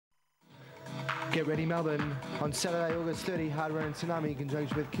Get ready, Melbourne. On Saturday, August 30, Hardware and Tsunami, in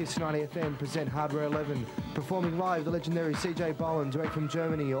conjunction with Kiss 90 FM, present Hardware 11. Performing live, the legendary CJ Bowen, direct from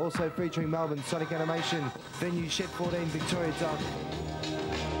Germany. Also featuring Melbourne Sonic Animation. Venue Shed 14, Victoria Dock.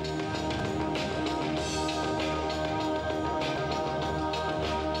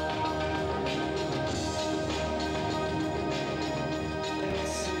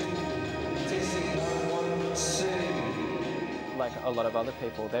 Like a lot of other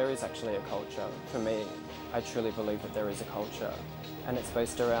people, there is actually a culture. For me, I truly believe that there is a culture, and it's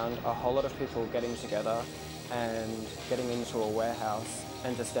based around a whole lot of people getting together and getting into a warehouse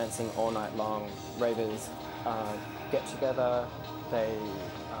and just dancing all night long. Ravers get together,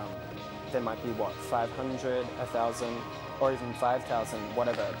 there might be, what, 500, 1,000, or even 5,000,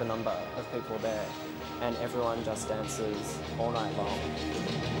 whatever the number of people there, and everyone just dances all night long.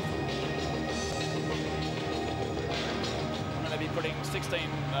 Be putting 16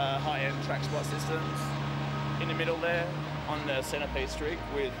 high-end track spot systems in the middle there on the centerpiece rig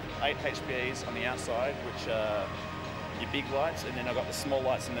with 8 HPEs on the outside, which are your big lights, and then I've got the small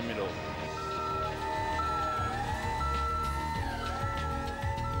lights in the middle.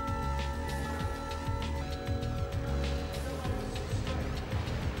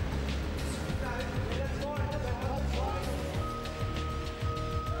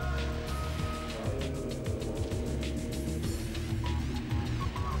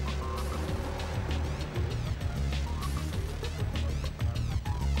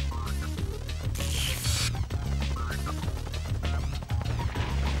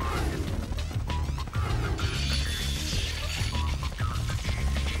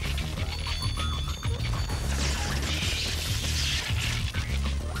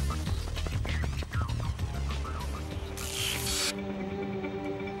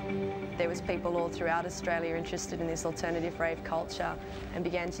 There was people all throughout Australia interested in this alternative rave culture and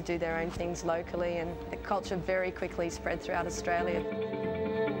began to do their own things locally, and the culture very quickly spread throughout Australia.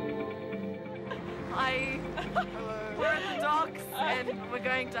 Hi, we're at the docks and we're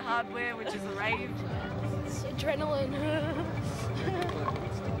going to Hardware, which is a rave. It's adrenaline.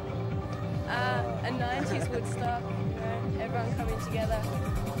 A 90s Woodstock, everyone coming together.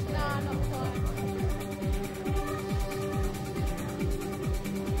 Nah, not quite.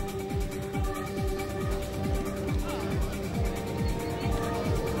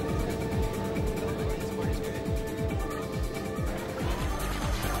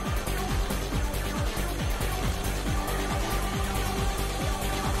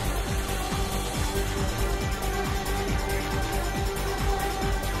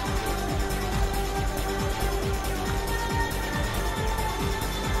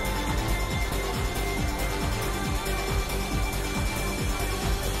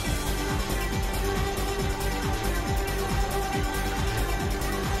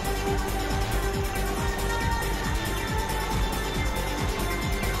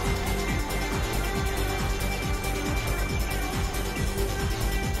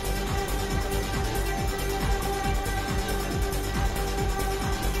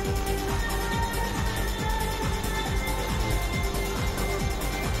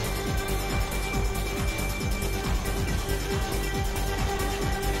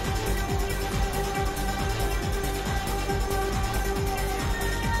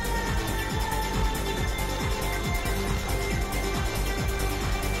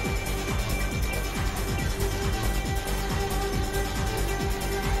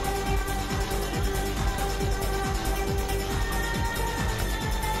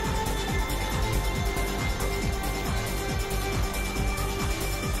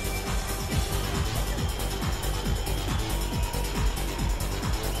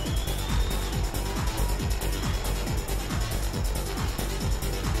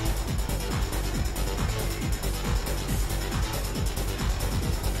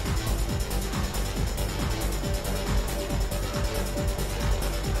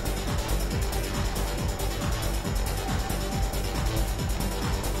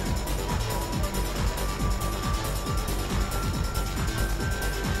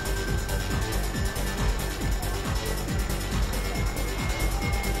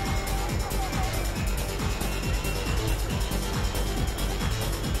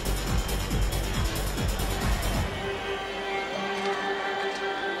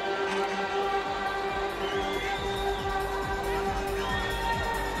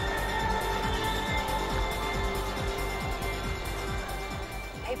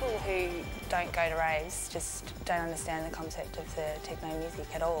 People who don't go to raves just don't understand the concept of the techno music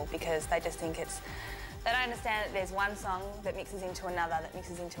at all, because they just think it's They don't understand that there's one song that mixes into another, that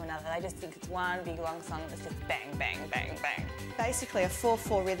mixes into another. They just think it's one big long song that's just bang, bang, bang, bang. Basically, a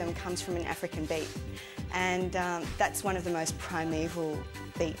 4/4 rhythm comes from an African beat, and that's one of the most primeval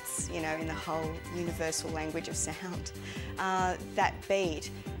beats, you know, in the whole universal language of sound. That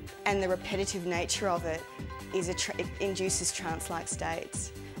beat and the repetitive nature of it it induces trance-like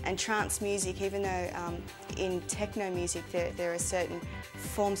states. And trance music, even though in techno music there are certain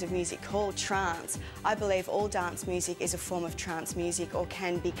forms of music called trance, I believe all dance music is a form of trance music or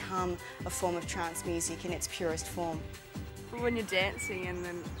can become a form of trance music in its purest form. When you're dancing and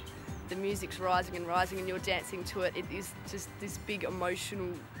then the music's rising and rising and you're dancing to it, it is just this big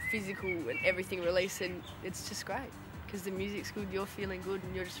emotional, physical and everything release, and it's just great. Because the music's good, you're feeling good,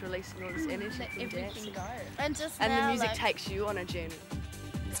 and you're just releasing all this energy from dancing. And the music takes you on a journey.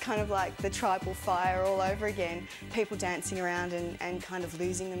 It's kind of like the tribal fire all over again. People dancing around and kind of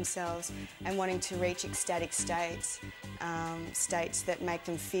losing themselves and wanting to reach ecstatic states, states that make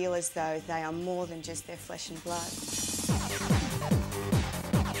them feel as though they are more than just their flesh and blood.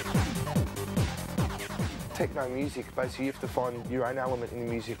 Techno music, basically you have to find your own element in the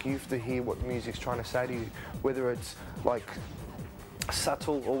music. You have to hear what the music's trying to say to you, whether it's like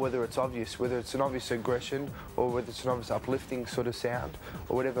subtle or whether it's obvious, whether it's an obvious aggression or whether it's an obvious uplifting sort of sound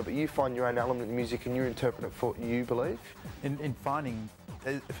or whatever, but you find your own element in music and you interpret it for you believe. In finding,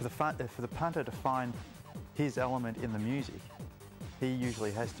 for the punter to find his element in the music, he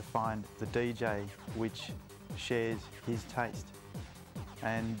usually has to find the DJ which shares his taste.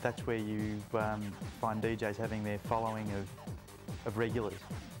 And that's where you find DJs having their following of regulars.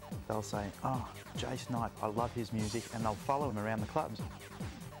 They'll say, oh, Jay Snipe, I love his music, and they'll follow him around the clubs.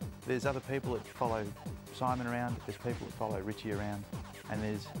 There's other people that follow Simon around, there's people that follow Richie around, and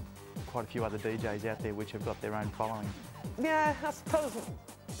there's quite a few other DJs out there which have got their own following. Yeah, I suppose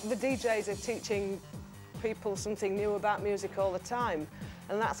the DJs are teaching people something new about music all the time,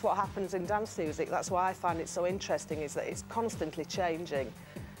 and that's what happens in dance music. That's why I find it so interesting, is that it's constantly changing.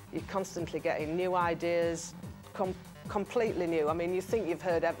 You're constantly getting new ideas, completely new. I mean, you think you've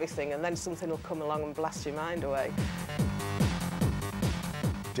heard everything and then something will come along and blast your mind away.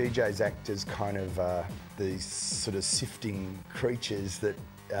 DJs act as kind of these sort of sifting creatures that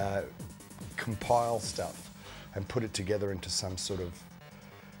compile stuff and put it together into some sort of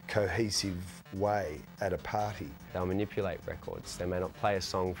cohesive way at a party. They'll manipulate records. They may not play a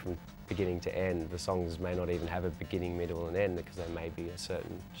song from beginning to end. The songs may not even have a beginning, middle and end because they may be a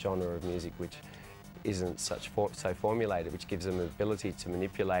certain genre of music which isn't so formulated, which gives them the ability to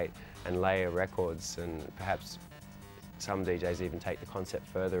manipulate and layer records, and perhaps some DJs even take the concept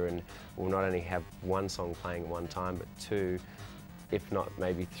further and will not only have one song playing at one time, but two, if not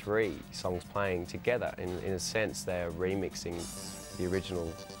maybe three songs playing together. In a sense, they are remixing the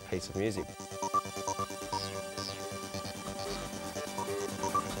original piece of music.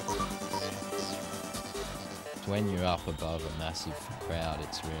 When you're up above a massive crowd,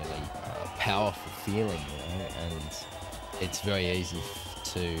 it's really a powerful feeling, you know, and it's very easy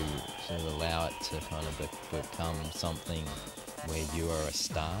to sort of allow it to kind of become something where you are a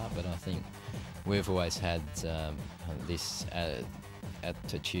star. But I think we've always had this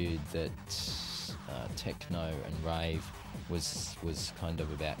attitude that techno and rave was kind of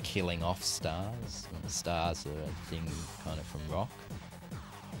about killing off stars. And stars are a thing kind of from rock.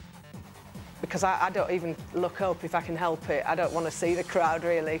 Because I don't even look up if I can help it. I don't want to see the crowd,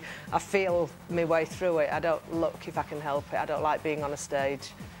 really. I feel my way through it. I don't look if I can help it. I don't like being on a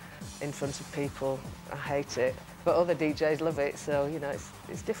stage in front of people. I hate it. But other DJs love it, so, you know,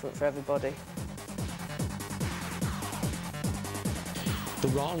 it's different for everybody. The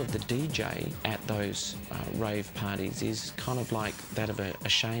role of the DJ at those rave parties is kind of like that of a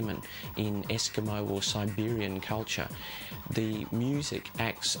shaman in Eskimo or Siberian culture. The music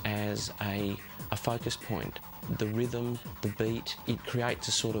acts as a focus point. The rhythm, the beat, it creates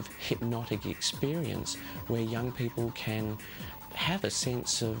a sort of hypnotic experience where young people can have a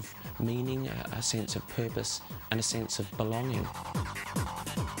sense of meaning, a sense of purpose and a sense of belonging.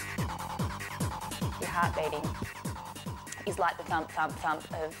 Your heart beating is like the thump, thump, thump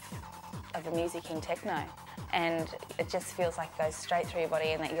of the music in techno. And it just feels like it goes straight through your body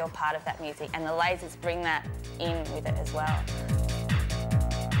and that you're part of that music. And the lasers bring that in with it as well.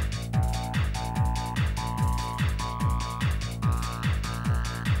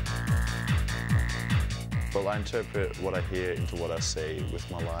 Well, I interpret what I hear into what I see with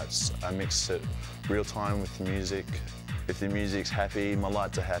my lights. I mix it real time with the music. If the music's happy, my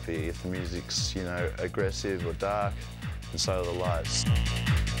lights are happy. If the music's, you know, aggressive or dark, and so are the lights.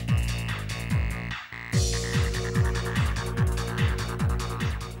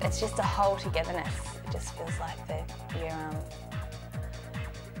 It's just a whole togetherness. It feels like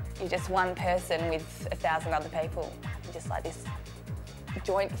you're just one person with 1,000 other people. You're just like this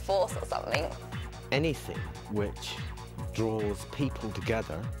joint force or something. Anything which draws people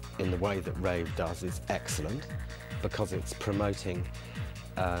together in the way that rave does is excellent, because it's promoting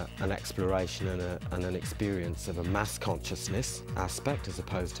an exploration and an experience of a mass consciousness aspect as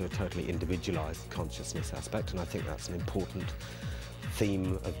opposed to a totally individualised consciousness aspect, and I think that's an important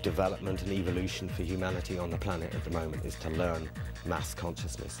theme of development and evolution for humanity on the planet at the moment, is to learn mass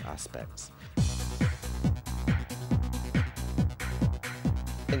consciousness aspects.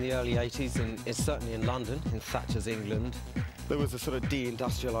 In the early 80s, and it's certainly in London, in Thatcher's England, there was a sort of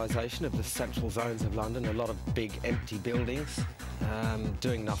deindustrialisation of the central zones of London, a lot of big empty buildings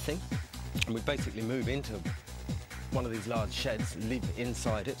doing nothing. And we basically move into one of these large sheds, live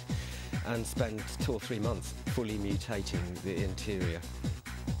inside it, and spend 2 or 3 months fully mutating the interior.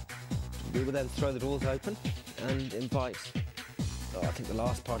 We would then throw the doors open and invite, I think the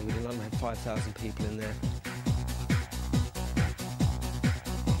last party we did in London had 5,000 people in there.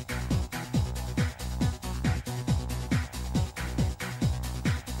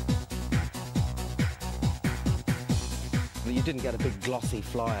 You didn't get a big glossy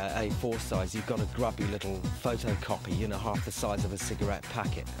flyer A4 size, you got a grubby little photocopy, you know, half the size of a cigarette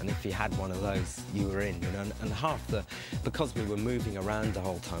packet, and if you had one of those, you were in, you know, and because we were moving around the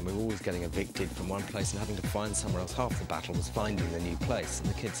whole time, we were always getting evicted from one place and having to find somewhere else. Half the battle was finding the new place, and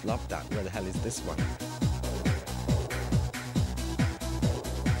the kids loved that. Where the hell is this one?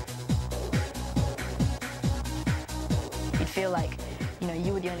 You'd feel like, you know,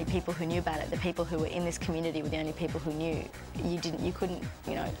 you were the only people who knew about it. The people who were in this community were the only people who knew. You couldn't,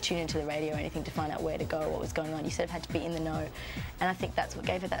 you know, tune into the radio or anything to find out where to go, what was going on. You sort of had to be in the know. And I think that's what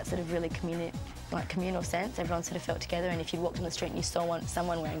gave it that sort of really communal sense. Everyone sort of felt together, and if you walked on the street and you saw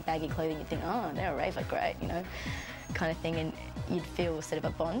someone wearing baggy clothing, you'd think, oh, they're a raver, great, you know, kind of thing. And you'd feel sort of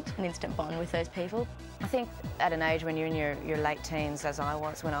a bond, an instant bond with those people. I think at an age when you're in your late teens, as I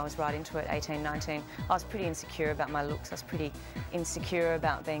was when I was right into it, 18, 19, I was pretty insecure about my looks. I was pretty insecure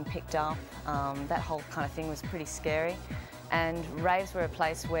about being picked up. That whole kind of thing was pretty scary. And raves were a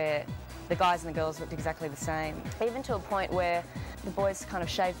place where the guys and the girls looked exactly the same, even to a point where the boys kind of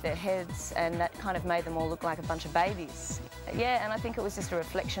shaved their heads, and that kind of made them all look like a bunch of babies. Yeah, and I think it was just a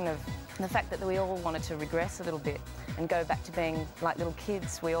reflection of the fact that we all wanted to regress a little bit and go back to being like little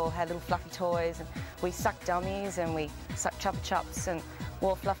kids. We all had little fluffy toys, and we sucked dummies, and we sucked Chupa Chups and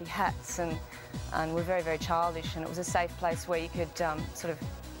wore fluffy hats, and we're very, very childish, and it was a safe place where you could sort of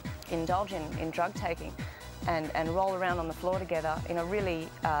indulge in drug taking and roll around on the floor together in a really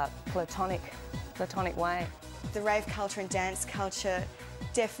platonic way. The rave culture and dance culture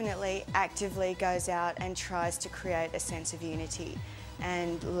definitely actively goes out and tries to create a sense of unity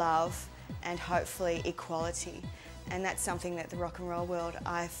and love and hopefully equality. And that's something that the rock and roll world,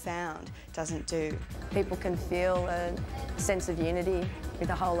 I've found, doesn't do. People can feel a sense of unity with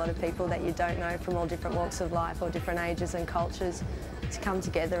a whole lot of people that you don't know from all different walks of life or different ages and cultures, to come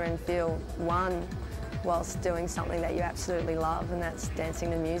together and feel one whilst doing something that you absolutely love, and that's dancing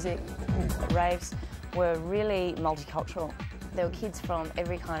to music. Raves were really multicultural. There were kids from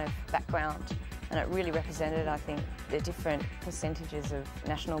every kind of background, and it really represented, I think, the different percentages of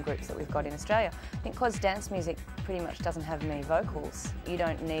national groups that we've got in Australia. I think because dance music pretty much doesn't have many vocals, you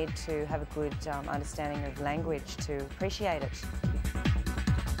don't need to have a good understanding of language to appreciate it.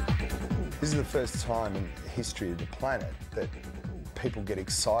 This is the first time in the history of the planet that people get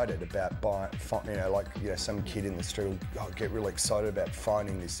excited about some kid in the street will get really excited about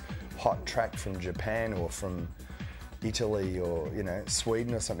finding this hot track from Japan or from Italy or, you know,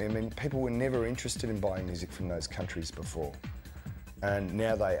 Sweden or something. I mean, people were never interested in buying music from those countries before. And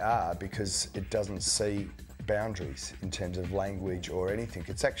now they are, because it doesn't see boundaries in terms of language or anything.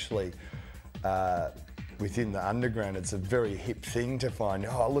 It's actually, within the underground, it's a very hip thing to find,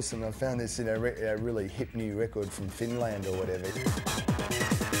 oh, listen, I found this, you know, a really hip new record from Finland or whatever.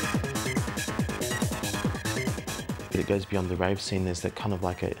 It goes beyond the rave scene. There's that kind of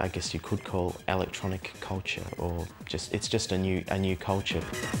like I guess you could call electronic culture, or it's just a new culture.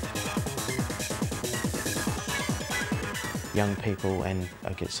 Young people, and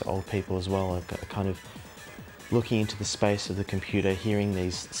I guess old people as well, are kind of looking into the space of the computer, hearing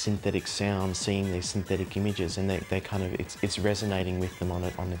these synthetic sounds, seeing these synthetic images, and they kind of it's resonating with them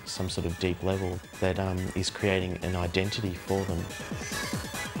on some sort of deep level that is creating an identity for them.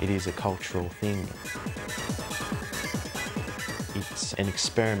 It is a cultural thing. It's an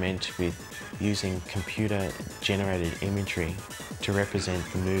experiment with using computer-generated imagery to represent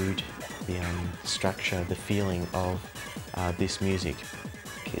the mood, the structure, the feeling of this music.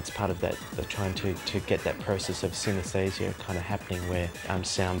 it's part of that, trying to get that process of synesthesia kind of happening where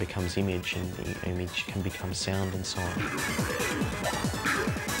sound becomes image and image can become sound and so on.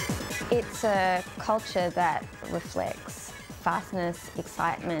 It's a culture that reflects fastness,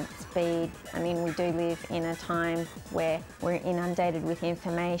 excitement, speed. I mean, we do live in a time where we're inundated with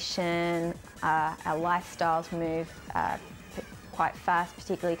information, our lifestyles move quite fast,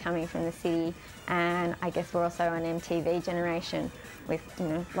 particularly coming from the city, and I guess we're also an MTV generation with, you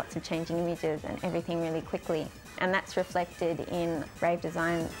know, lots of changing images and everything really quickly, and that's reflected in rave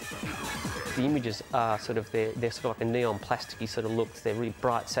design. The images are sort of, they're sort of like a neon plasticky sort of looks. They're really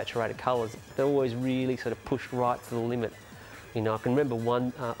bright, saturated colours. They're always really sort of pushed right to the limit. You know, I can remember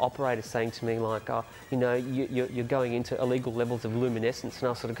one operator saying to me like, oh, you know, you're going into illegal levels of luminescence, and I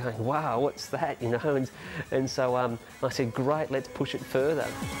was sort of going, wow, what's that, you know? And so I said, great, let's push it further.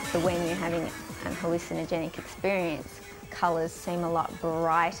 So when you're having an hallucinogenic experience, colours seem a lot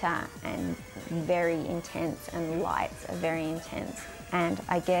brighter and very intense, and lights are very intense. And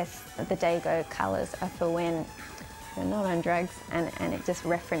I guess the Dago colours are for when they're not on drugs, and it just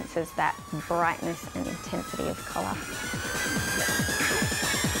references that brightness and intensity of colour.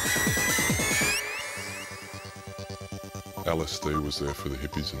 LSD was there for the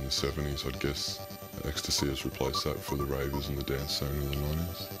hippies in the 70s, I'd guess. Ecstasy has replaced that for the ravers and the dance scene in the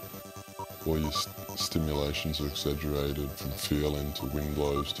 90s. All your stimulations are exaggerated, from feeling to wind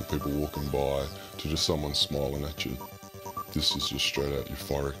blows to people walking by to just someone smiling at you. This is just straight out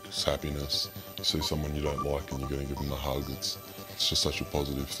euphoric, it's happiness. You see someone you don't like and you're going to give them a hug. It's just such a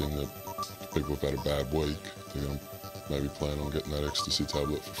positive thing that people have had a bad week. They're going to maybe plan on getting that ecstasy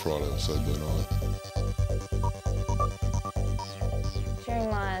tablet for Friday or Saturday night. During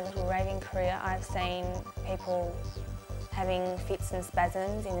my little raving career, I've seen people having fits and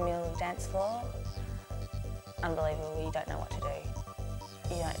spasms in the middle of the dance floor. Unbelievable, you don't know what to do.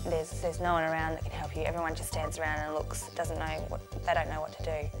 There's no one around that can help you. Everyone just stands around and looks, they don't know what to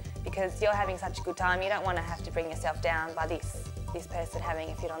do. Because you're having such a good time, you don't want to have to bring yourself down by this person having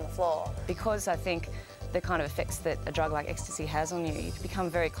a fit on the floor. Because I think the kind of effects that a drug like ecstasy has on you, you can become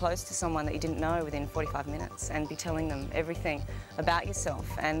very close to someone that you didn't know within 45 minutes and be telling them everything about yourself.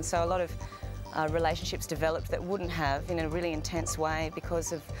 And so a lot of relationships developed that wouldn't have in a really intense way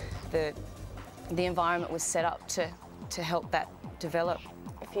because of the environment was set up to help that develop.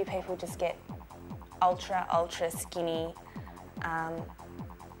 A few people just get ultra skinny,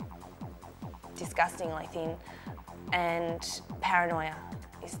 disgustingly thin, and paranoia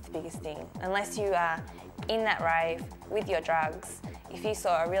is the biggest thing. Unless you are in that rave with your drugs, if you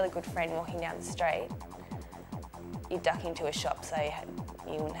saw a really good friend walking down the street, you'd duck into a shop so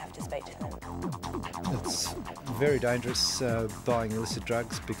you wouldn't have to speak to them. It's very dangerous buying illicit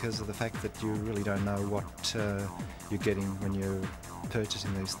drugs because of the fact that you really don't know what you're getting when you're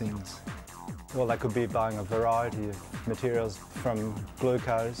purchasing these things. Well, they could be buying a variety of materials from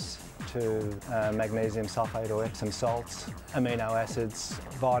glucose to magnesium sulfate or Epsom salts, amino acids,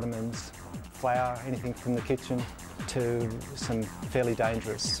 vitamins, flour, anything from the kitchen, to some fairly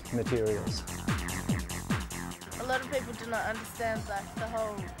dangerous materials. A lot of people do not understand like the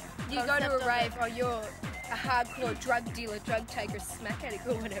whole You go to a rave or you're a hardcore drug dealer, drug taker, smack addict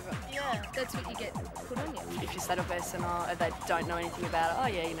or whatever. Yeah. That's what you get put on you. If you set a person and they don't know anything about it, oh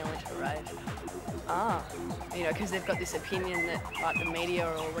yeah, you know, went to a rave. Ah, you know, because they've got this opinion that like the media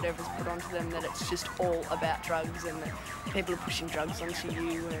or whatever's put onto them that it's just all about drugs and that people are pushing drugs onto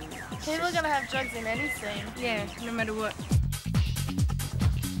you and... People are going to have drugs in any scene. Yeah, no matter what.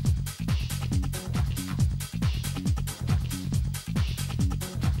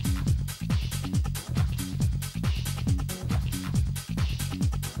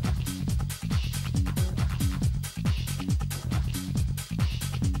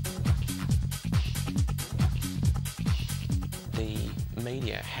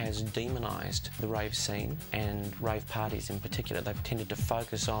 Media has demonised the rave scene and rave parties in particular. They've tended to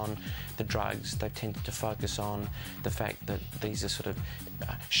focus on the drugs, they've tended to focus on the fact that these are sort of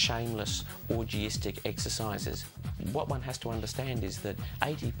shameless, orgiastic exercises. What one has to understand is that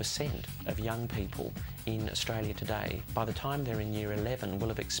 80% of young people in Australia today, by the time they're in year 11, will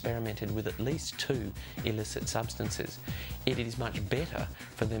have experimented with at least 2 illicit substances. It is much better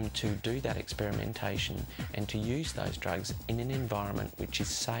for them to do that experimentation and to use those drugs in an environment which is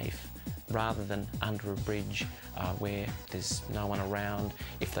safe rather than under a bridge where there's no one around.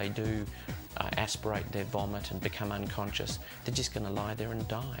 If they do aspirate their vomit and become unconscious, they're just going to lie there and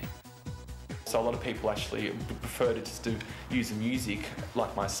die. So a lot of people actually prefer to just use the music,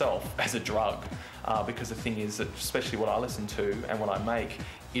 like myself, as a drug, because the thing is that especially what I listen to and what I make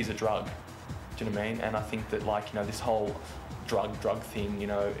is a drug. Do you know what I mean? And I think that, like, you know, this whole drug thing, you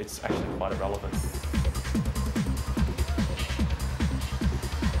know, it's actually quite irrelevant.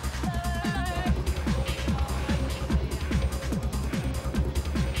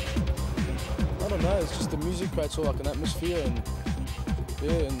 I don't know, it's just the music creates all like an atmosphere, and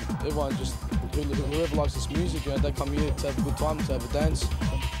yeah, and everyone just, whoever likes this music, you know, they come here to have a good time, to have a dance.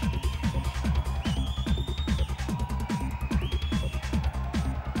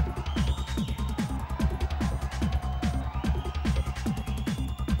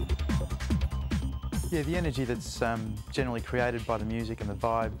 Yeah, the energy that's generally created by the music and the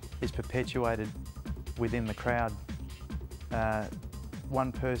vibe is perpetuated within the crowd.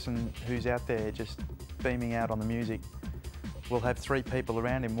 One person who's out there just beaming out on the music will have 3 people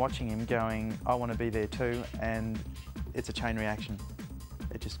around him watching him going, I want to be there too, and it's a chain reaction.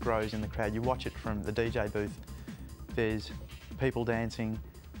 It just grows in the crowd. You watch it from the DJ booth. There's people dancing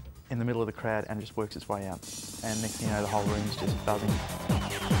in the middle of the crowd and it just works its way out. And next thing you know, the whole room's just buzzing.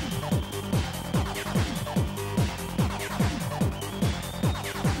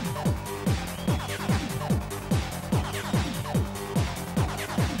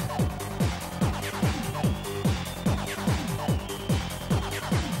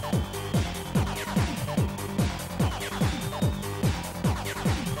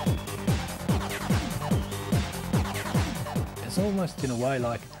 It's almost in a way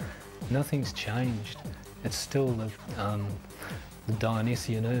like nothing's changed. It's still the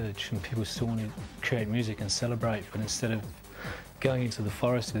Dionysian urge, and people still want to create music and celebrate, but instead of going into the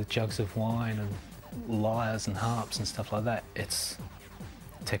forest with jugs of wine and lyres and harps and stuff like that, it's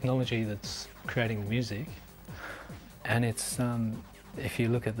technology that's creating the music. And it's, if you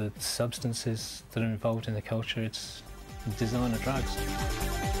look at the substances that are involved in the culture, it's designer drugs.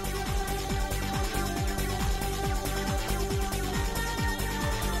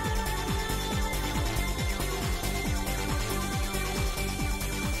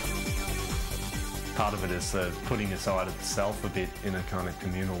 Part of it is putting aside itself a bit in a kind of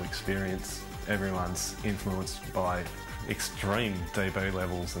communal experience. Everyone's influenced by extreme dB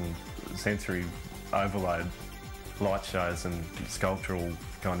levels and sensory overload, light shows and sculptural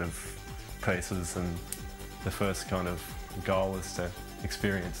kind of pieces, and the first kind of goal is to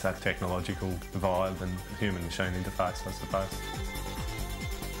experience that technological vibe and human-machine interface, I suppose.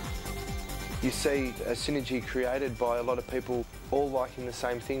 You see a synergy created by a lot of people all liking the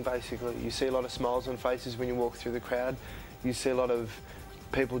same thing, basically. You see a lot of smiles on faces when you walk through the crowd. You see a lot of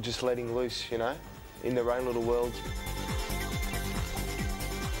people just letting loose, you know, in their own little worlds.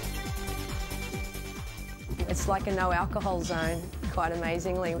 It's like a no alcohol zone, quite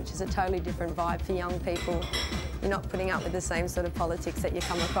amazingly, which is a totally different vibe for young people. You're not putting up with the same sort of politics that you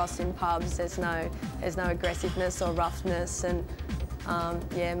come across in pubs. There's no aggressiveness or roughness, and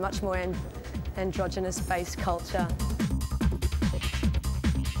yeah, much more androgynous-based culture.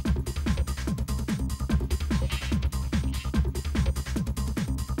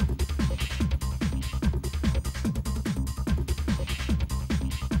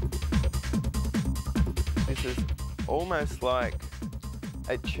 This is almost like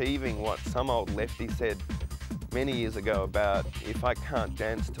achieving what some old lefty said many years ago about, if I can't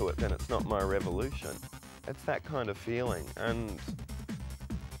dance to it, then it's not my revolution. It's that kind of feeling, and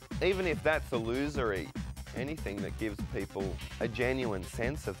even if that's illusory, anything that gives people a genuine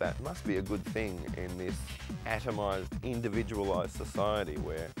sense of that must be a good thing in this atomised, individualised society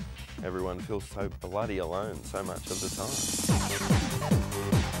where everyone feels so bloody alone so much of the time.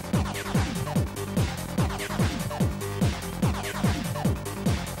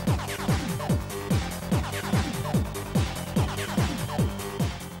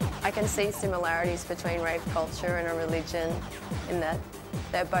 I can see similarities between rave culture and a religion in that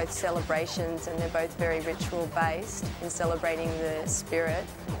they're both celebrations and they're both very ritual based in celebrating the spirit,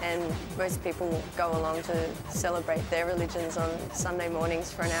 and most people go along to celebrate their religions on Sunday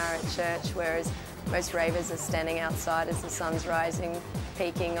mornings for an hour at church, whereas most ravers are standing outside as the sun's rising,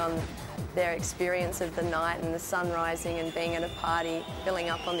 peaking on their experience of the night and the sun rising and being at a party, filling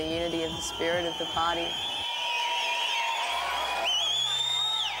up on the unity of the spirit of the party.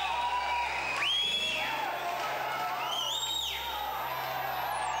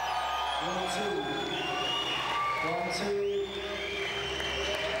 One, two.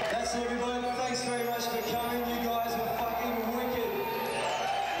 That's everybody. Thanks very much for coming. You guys are fucking wicked.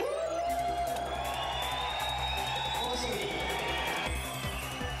 Awesome.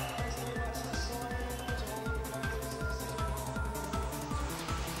 Thanks very much to Simon.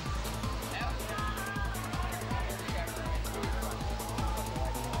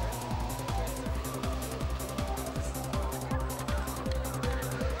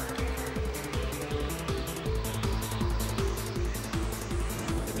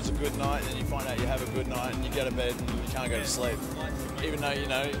 good night, and then you find out you have a good night, and you go to bed and you can't go to sleep. Even though, you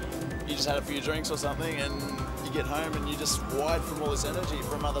know, you just had a few drinks or something, and you get home and you're just wired from all this energy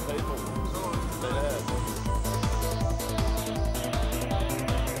from other people. Yeah.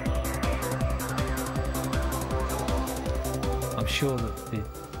 I'm sure that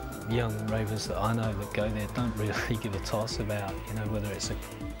the young ravers that I know that go there don't really give a toss about, you know, whether it's a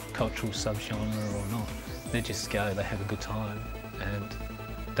cultural subgenre or not. They just go, they have a good time, and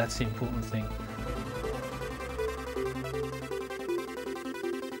that's the important thing.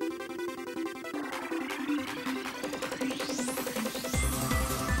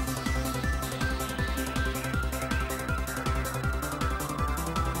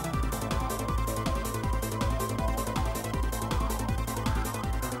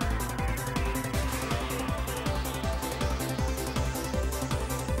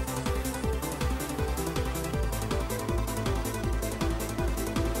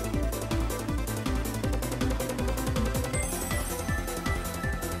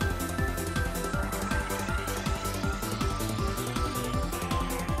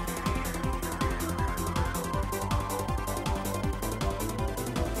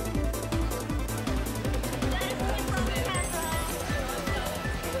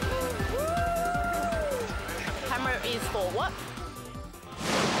 Camera is for what?